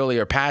me, it's Philly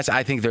or pass.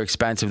 I think they're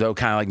expensive, though,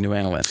 kind of like New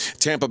England.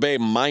 Tampa Bay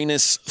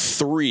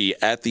 -3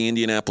 at the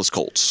Indianapolis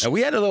Colts. And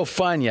we had a little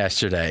fun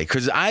yesterday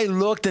because I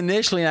looked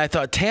initially and I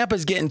thought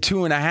Tampa's getting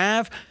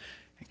 2.5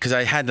 because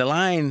I had the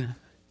line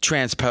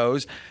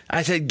transposed.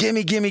 I said,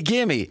 gimme, gimme,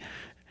 gimme.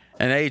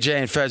 And AJ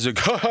and Fez are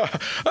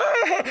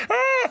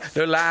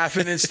they're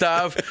laughing and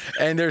stuff.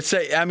 And they're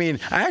saying, I mean,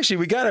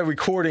 we got a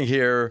recording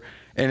here.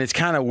 And it's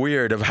kind of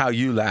weird of how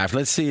you laugh.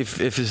 Let's see if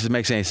this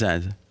makes any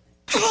sense.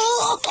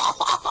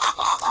 I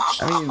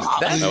mean,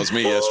 that was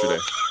me yesterday.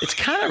 It's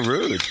kind of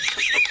rude.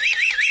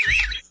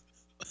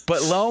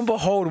 But lo and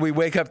behold, we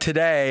wake up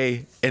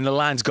today and the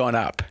line's gone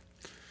up.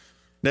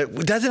 Now,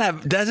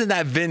 doesn't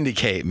that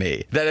vindicate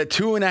me? That at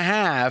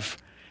 2.5,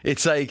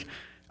 it's like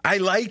I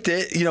liked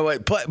it, you know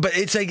what? But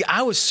it's like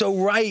I was so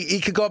right. He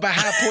could go up a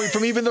half point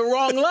from even the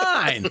wrong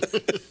line.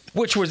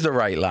 Which was the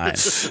right line?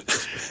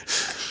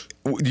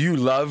 Do you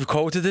love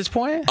Colts at this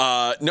point?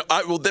 No.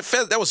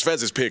 That was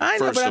Fez's pick. I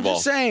know, first but of I'm all,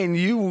 just saying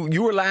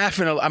you were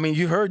laughing. I mean,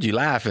 you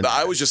laughing.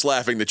 I was just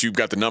laughing that you've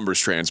got the numbers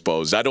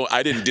transposed.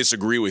 I didn't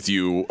disagree with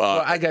you.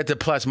 Well, I got the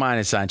plus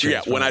minus sign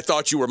transposed. Yeah, when I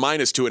thought you were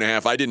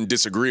 -2.5, I didn't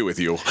disagree with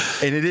you.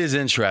 And it is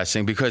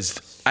interesting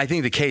because I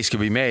think the case could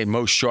be made.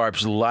 Most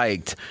sharps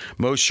liked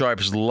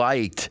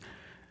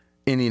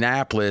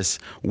Indianapolis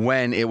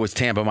when it was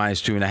Tampa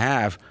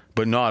 -2.5.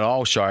 But not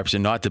all sharps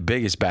and not the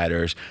biggest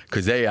batters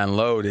because they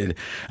unloaded.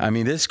 I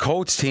mean, this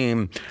Colts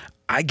team,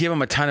 I give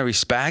them a ton of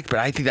respect, but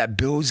I think that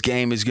Bills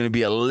game is going to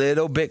be a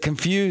little bit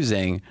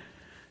confusing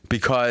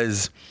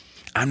because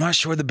I'm not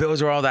sure the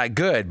Bills are all that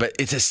good, but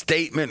it's a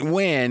statement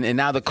win, and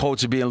now the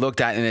Colts are being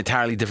looked at in an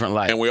entirely different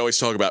light. And we always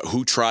talk about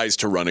who tries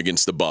to run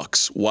against the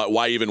Bucs.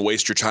 Why even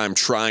waste your time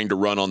trying to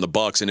run on the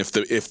Bucs? And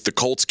if the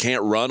Colts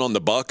can't run on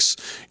the Bucs,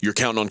 you're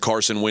counting on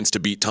Carson Wentz to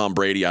beat Tom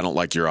Brady. I don't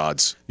like your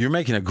odds. You're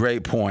making a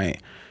great point.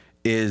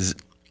 Is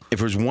if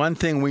there's one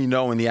thing we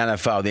know in the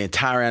NFL, the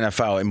entire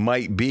NFL, it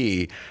might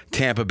be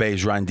Tampa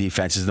Bay's run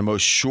defense is the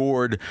most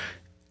assured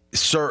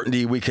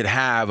certainty we could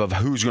have of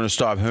who's going to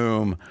stop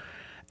whom.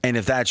 And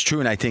if that's true,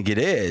 and I think it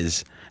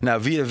is, now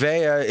Vita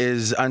Vea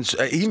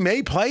he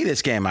may play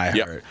this game, I heard.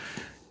 Yep.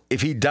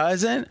 If he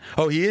doesn't,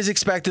 he is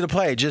expected to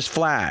play. It just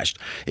flashed.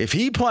 If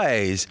he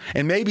plays,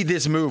 and maybe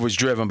this move was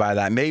driven by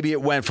that. Maybe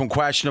it went from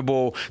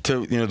questionable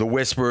to the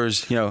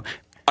whispers.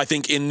 I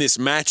think in this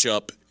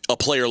matchup, a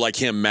player like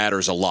him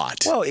matters a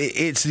lot. Well,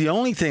 it's the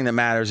only thing that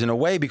matters in a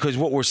way because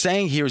what we're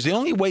saying here is the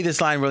only way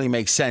this line really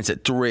makes sense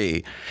at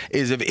 3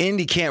 is if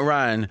Indy can't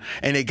run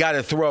and they got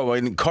to throw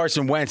and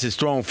Carson Wentz is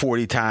thrown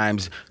 40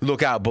 times,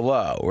 look out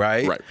below,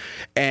 right? Right.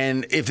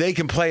 And if they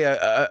can play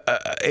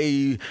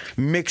a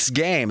mixed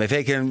game, if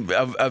they can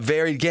a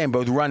varied game,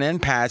 both run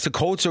and pass, the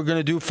Colts are going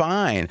to do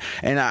fine.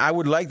 And I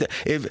would like that.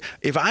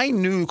 If I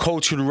knew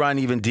Colts could run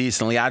even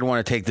decently, I'd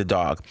want to take the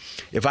dog.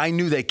 If I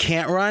knew they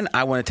can't run,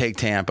 I want to take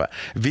Tampa.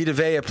 Vita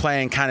Vea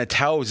playing kind of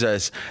tells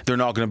us they're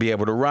not going to be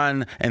able to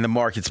run, and the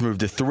market's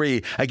moved to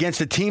 3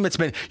 against a team that's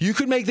been. You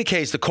could make the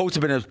case the Colts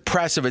have been as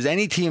impressive as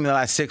any team in the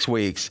last 6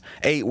 weeks,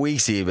 8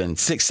 weeks even,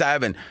 6,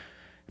 7.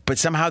 But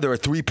somehow they're a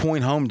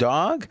 3-point home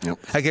dog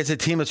against a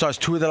team that's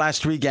lost 2 of the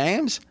last 3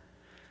 games.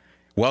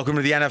 Welcome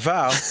to the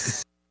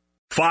NFL.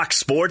 Fox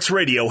Sports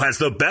Radio has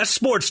the best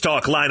sports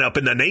talk lineup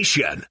in the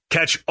nation.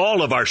 Catch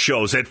all of our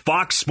shows at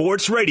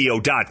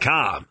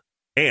foxsportsradio.com.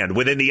 And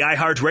within the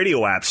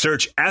iHeartRadio app,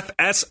 search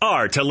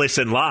FSR to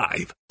listen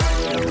live.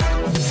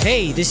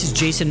 Hey, this is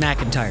Jason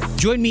McIntyre.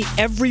 Join me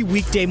every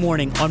weekday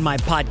morning on my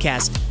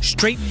podcast,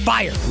 Straight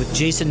Fire with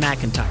Jason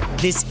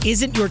McIntyre. This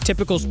isn't your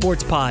typical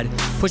sports pod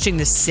pushing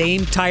the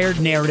same tired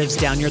narratives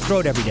down your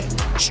throat every day.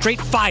 Straight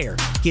Fire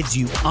gives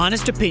you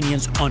honest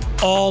opinions on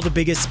all the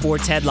biggest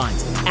sports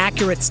headlines,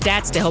 accurate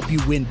stats to help you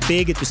win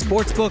big at the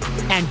sportsbook,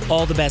 and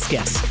all the best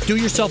guests. Do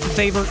yourself a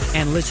favor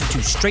and listen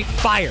to Straight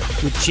Fire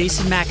with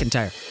Jason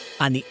McIntyre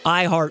on the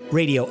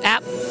iHeartRadio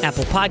app,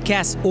 Apple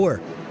Podcasts, or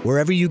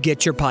wherever you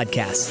get your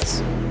podcasts.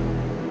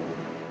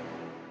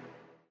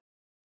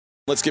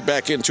 Let's get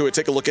back into it.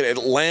 Take a look at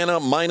Atlanta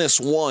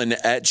 -1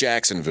 at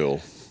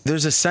Jacksonville.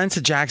 There's a sense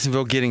of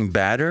Jacksonville getting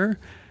better,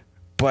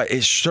 but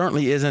it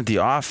certainly isn't the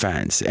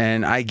offense.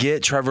 And I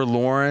get Trevor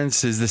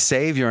Lawrence is the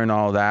savior and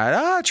all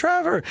that.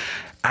 Trevor.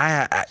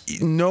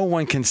 No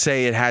one can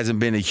say it hasn't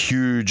been a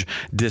huge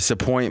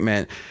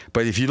disappointment.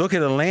 But if you look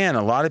at Atlanta,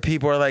 a lot of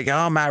people are like,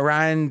 Matt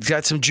Ryan's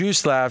got some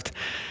juice left.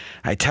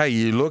 I tell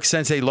you, look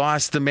since they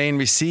lost the main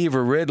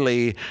receiver,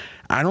 Ridley,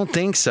 I don't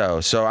think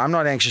so. So I'm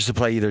not anxious to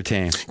play either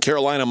team.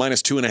 Carolina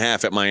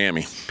 -2.5 at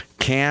Miami.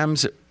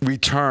 Cam's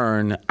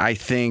return, I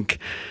think,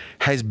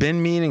 has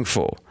been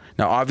meaningful.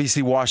 Now,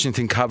 obviously,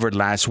 Washington covered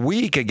last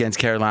week against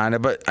Carolina,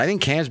 but I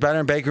think Cam's better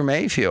than Baker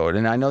Mayfield.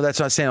 And I know that's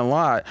not saying a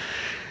lot.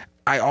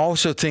 I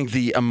also think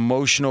the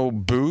emotional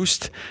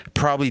boost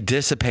probably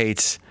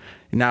dissipates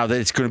now that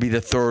it's going to be the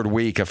third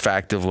week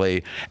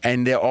effectively.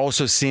 And they're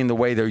also seeing the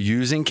way they're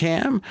using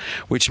Cam,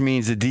 which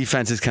means the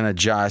defenses can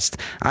adjust.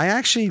 I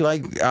actually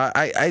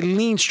I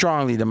lean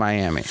strongly to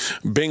Miami.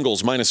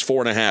 Bengals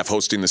 -4.5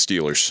 hosting the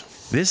Steelers.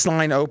 This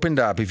line opened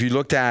up. If you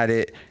looked at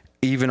it,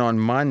 even on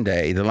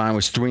Monday, the line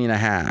was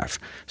 3.5.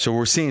 So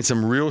we're seeing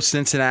some real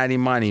Cincinnati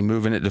money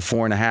moving it to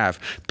 4.5.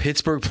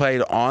 Pittsburgh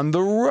played on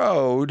the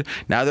road.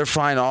 Now they're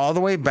flying all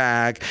the way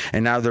back,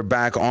 and now they're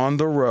back on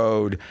the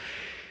road.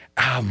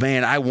 Oh,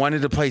 man, I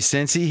wanted to play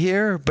Cincy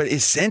here, but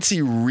is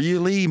Cincy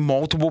really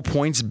multiple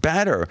points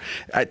better?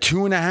 At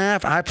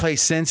 2.5, I play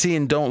Cincy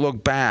and don't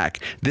look back.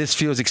 This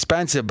feels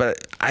expensive,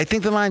 but I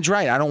think the line's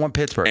right. I don't want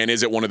Pittsburgh. And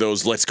is it one of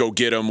those let's go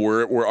get them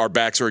where our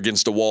backs are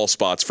against the wall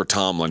spots for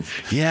Tomlin?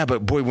 Yeah,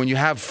 but boy, when you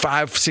have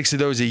 5-6 of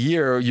those a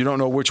year, you don't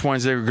know which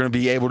ones they're going to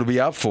be able to be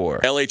up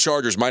for. LA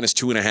Chargers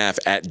 -2.5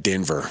 at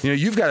Denver. You know,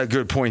 you've got a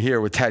good point here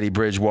with Teddy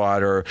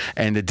Bridgewater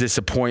and the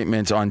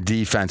disappointments on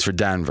defense for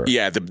Denver.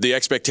 Yeah, the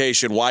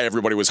expectation, why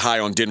everybody was high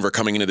on Denver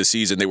coming into the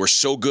season. They were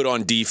so good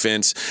on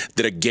defense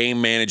that a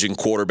game-managing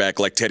quarterback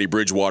like Teddy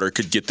Bridgewater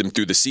could get them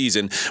through the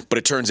season. But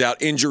it turns out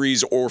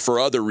injuries or for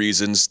other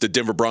reasons, the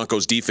Denver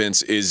Broncos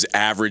defense is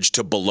average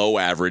to below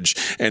average,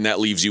 and that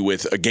leaves you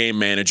with a game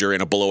manager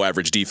and a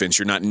below-average defense.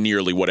 You're not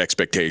nearly what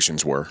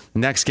expectations were.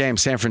 Next game,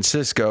 San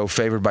Francisco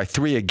favored by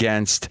 3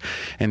 against,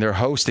 and they're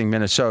hosting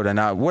Minnesota.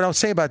 Now, what I'll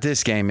say about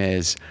this game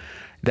is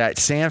that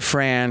San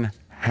Fran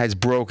has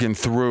broken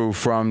through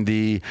from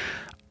the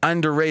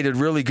underrated,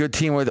 really good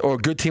team or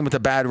good team with a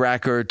bad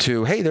record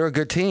to, hey, they're a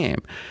good team.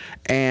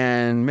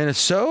 And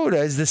Minnesota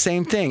is the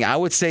same thing. I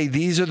would say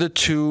these are the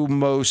two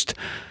most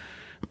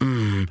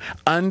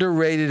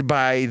underrated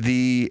by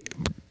the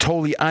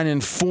totally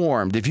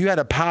uninformed. If you had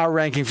a power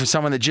ranking for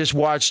someone that just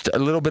watched a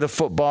little bit of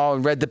football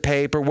and read the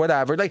paper,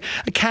 whatever, like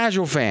a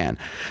casual fan,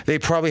 they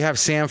probably have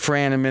San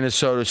Fran and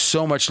Minnesota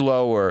so much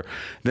lower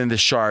than the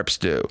Sharps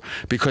do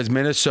because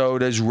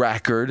Minnesota's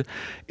record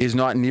is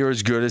not near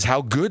as good as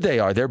how good they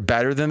are. They're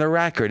better than the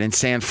record, and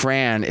San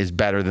Fran is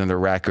better than the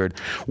record.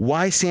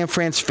 Why San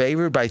Fran's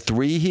favored by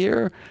 3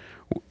 here,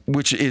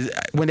 which is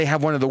when they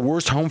have one of the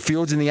worst home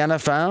fields in the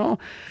NFL?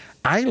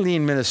 I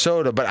lean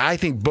Minnesota, but I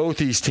think both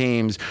these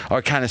teams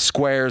are kind of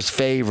Sharps'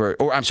 favorites.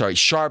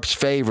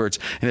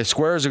 And the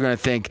Squares are going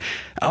to think,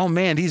 oh,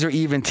 man, these are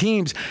even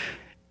teams.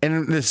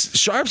 And the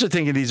Sharps are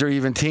thinking these are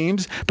even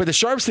teams, but the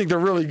Sharps think they're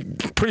really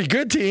pretty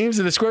good teams,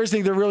 and the Squares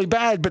think they're really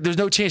bad, but there's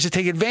no chance to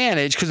take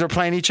advantage because they're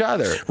playing each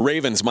other.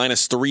 Ravens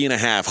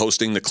 -3.5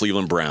 hosting the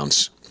Cleveland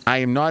Browns. I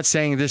am not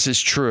saying this is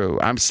true.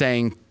 I'm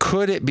saying,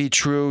 could it be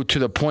true to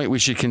the point we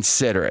should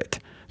consider it?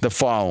 The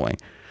following.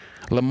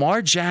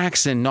 Lamar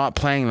Jackson not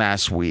playing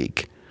last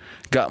week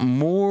got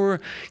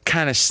more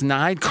kind of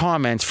snide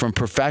comments from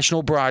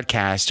professional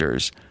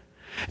broadcasters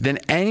than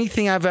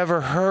anything I've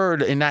ever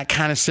heard in that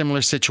kind of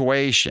similar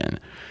situation.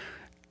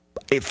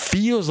 It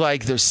feels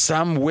like there's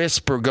some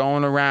whisper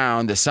going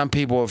around that some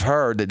people have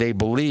heard that they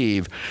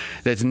believe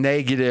that's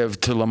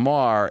negative to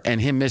Lamar, and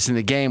him missing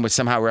the game was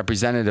somehow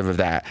representative of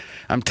that.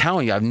 I'm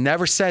telling you, I've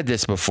never said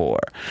this before,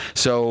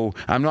 so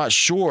I'm not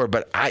sure.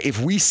 But if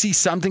we see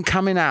something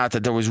coming out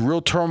that there was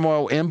real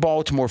turmoil in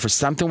Baltimore for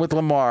something with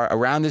Lamar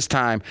around this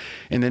time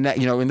in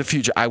the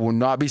future, I will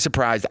not be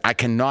surprised. I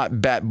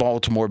cannot bet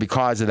Baltimore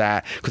because of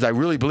that, because I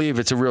really believe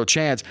it's a real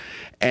chance.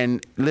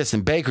 And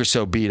listen, Baker's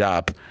so beat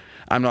up.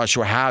 I'm not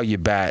sure how you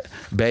bet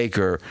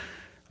Baker.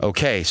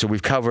 Okay, so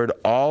we've covered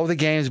all the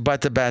games but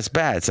the best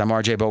bets. I'm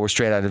RJ Bo. We're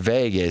straight out of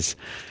Vegas.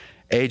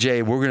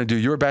 AJ, we're going to do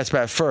your best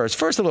bet first.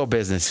 First, a little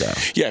business, though.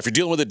 Yeah, if you're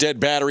dealing with a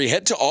dead battery,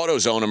 head to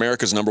AutoZone,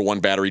 America's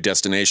 #1 battery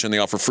destination. They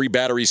offer free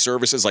battery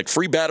services like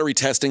free battery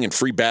testing and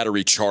free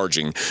battery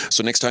charging.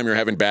 So next time you're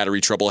having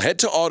battery trouble, head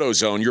to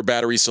AutoZone, your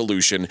battery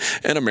solution,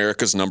 and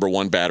America's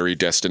 #1 battery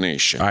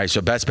destination. All right, so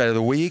best bet of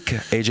the week,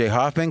 AJ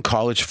Hoffman,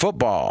 college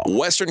football.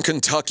 Western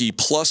Kentucky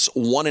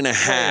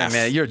 +1.5. Wait a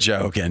minute, you're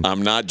joking.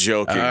 I'm not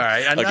joking. All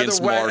right,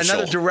 against Marshall.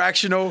 Another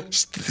directional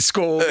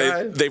school.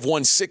 They've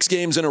won 6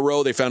 games in a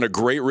row. They found a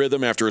great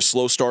rhythm after a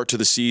slow start to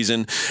the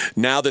season.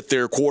 Now that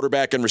their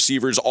quarterback and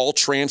receivers all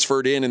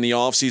transferred in the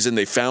offseason,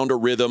 they found a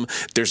rhythm.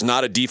 There's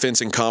not a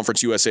defense in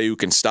Conference USA who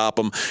can stop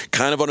them.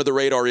 Kind of under the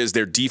radar is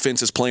their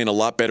defense is playing a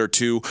lot better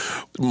too.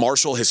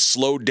 Marshall has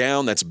slowed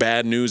down. That's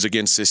bad news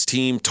against this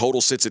team.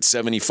 Total sits at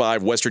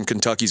 75. Western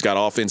Kentucky's got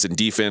offense and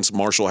defense.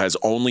 Marshall has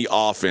only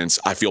offense.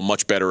 I feel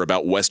much better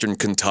about Western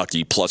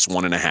Kentucky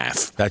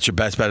 +1.5. That's your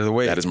best bet of the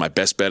week. That is my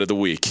best bet of the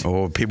week.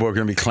 Oh, people are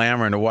going to be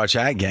clamoring to watch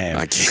that game.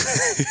 I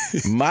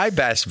can't. My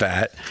best bet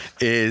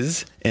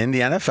is in the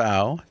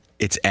NFL.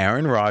 It's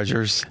Aaron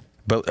Rodgers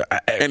But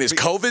and his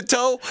COVID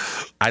toe?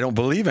 I don't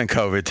believe in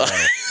COVID toe.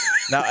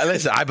 Now,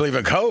 listen, I believe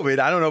in COVID.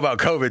 I don't know about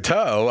COVID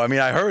toe. I mean,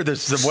 I heard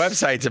there's some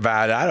websites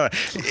about it. I don't.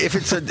 If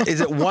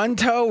is it one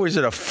toe or is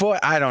it a foot?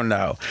 I don't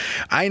know.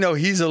 I know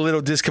he's a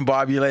little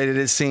discombobulated,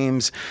 it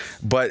seems,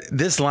 but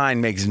this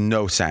line makes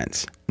no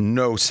sense.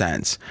 No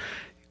sense.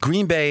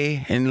 Green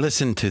Bay, and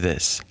listen to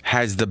this,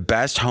 has the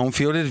best home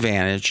field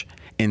advantage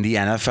in the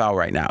NFL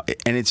right now,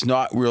 and it's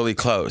not really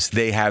close.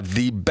 They have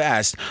the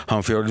best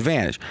home field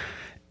advantage.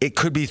 It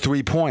could be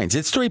 3 points.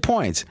 It's 3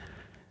 points.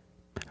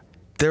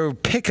 They're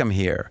pick 'em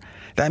here.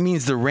 That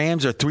means the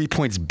Rams are 3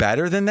 points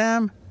better than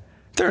them?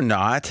 They're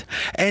not.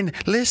 And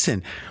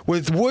listen,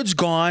 with Woods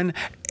gone,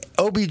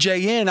 OBJ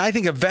in, I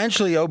think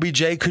eventually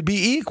OBJ could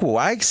be equal.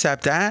 I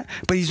accept that.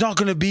 But he's not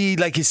going to be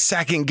like his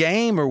second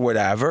game or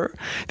whatever.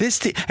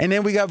 And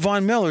then we got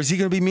Von Miller. Is he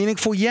going to be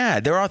meaningful? Yeah,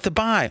 they're off the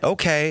bye.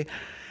 Okay.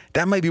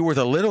 That might be worth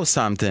a little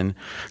something.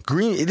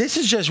 This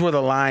is just where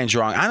the line's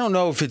wrong. I don't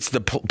know if it's the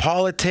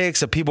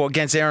politics of people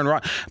against Aaron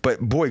Rodgers,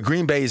 but boy,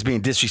 Green Bay is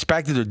being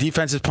disrespected. Their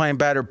defense is playing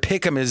better.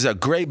 Pick'em is a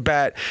great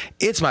bet.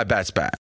 It's my best bet.